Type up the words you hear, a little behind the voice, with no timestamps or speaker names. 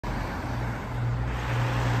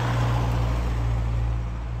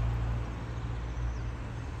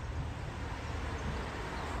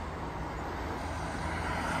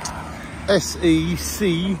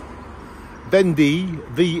S-E-C Vendi,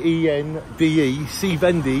 V-E-N-D-E. C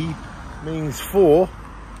Vendi means for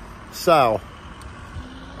sale.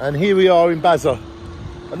 And here we are in Baza,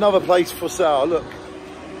 another place for sale. Look,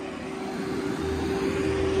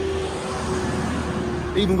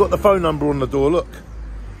 even got the phone number on the door. Look,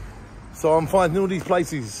 so I'm finding all these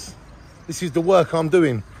places. This is the work I'm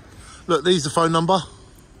doing. Look, there's the phone number,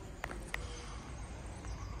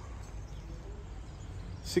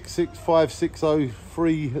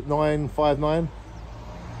 665603959.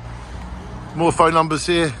 More phone numbers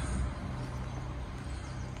here.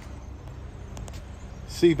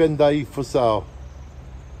 C Vende for sale.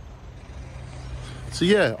 So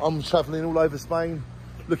yeah, I'm travelling all over Spain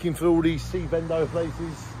looking for all these C Vendo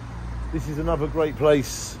places. This is another great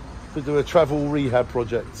place to do a travel rehab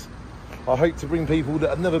project. I hope to bring people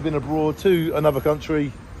that have never been abroad to another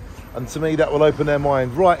country, and to me that will open their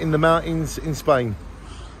mind. Right in the mountains in Spain.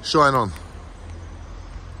 Shine on.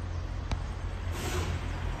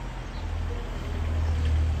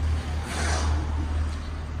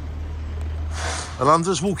 And I'm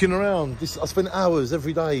just walking around. I spend hours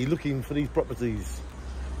every day looking for these properties.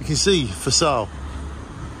 You can see for sale.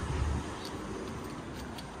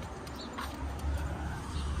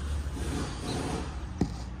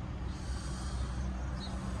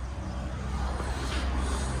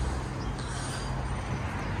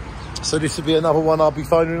 So this would be another one I'll be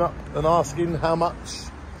phoning up and asking how much,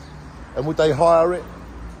 and would they hire it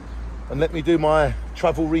and let me do my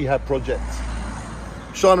travel rehab project.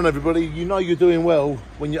 Shine on, everybody. You know you're doing well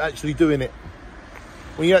when you're actually doing it.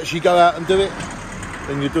 When you actually go out and do it,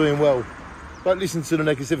 then you're doing well. Don't listen to the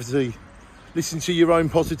negativity. Listen to your own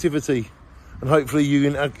positivity, and hopefully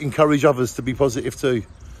you can encourage others to be positive too.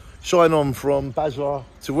 Shine on from Baza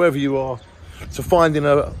to wherever you are, to finding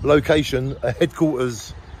a location, a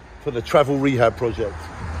headquarters for the travel rehab project.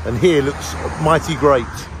 And here looks mighty great.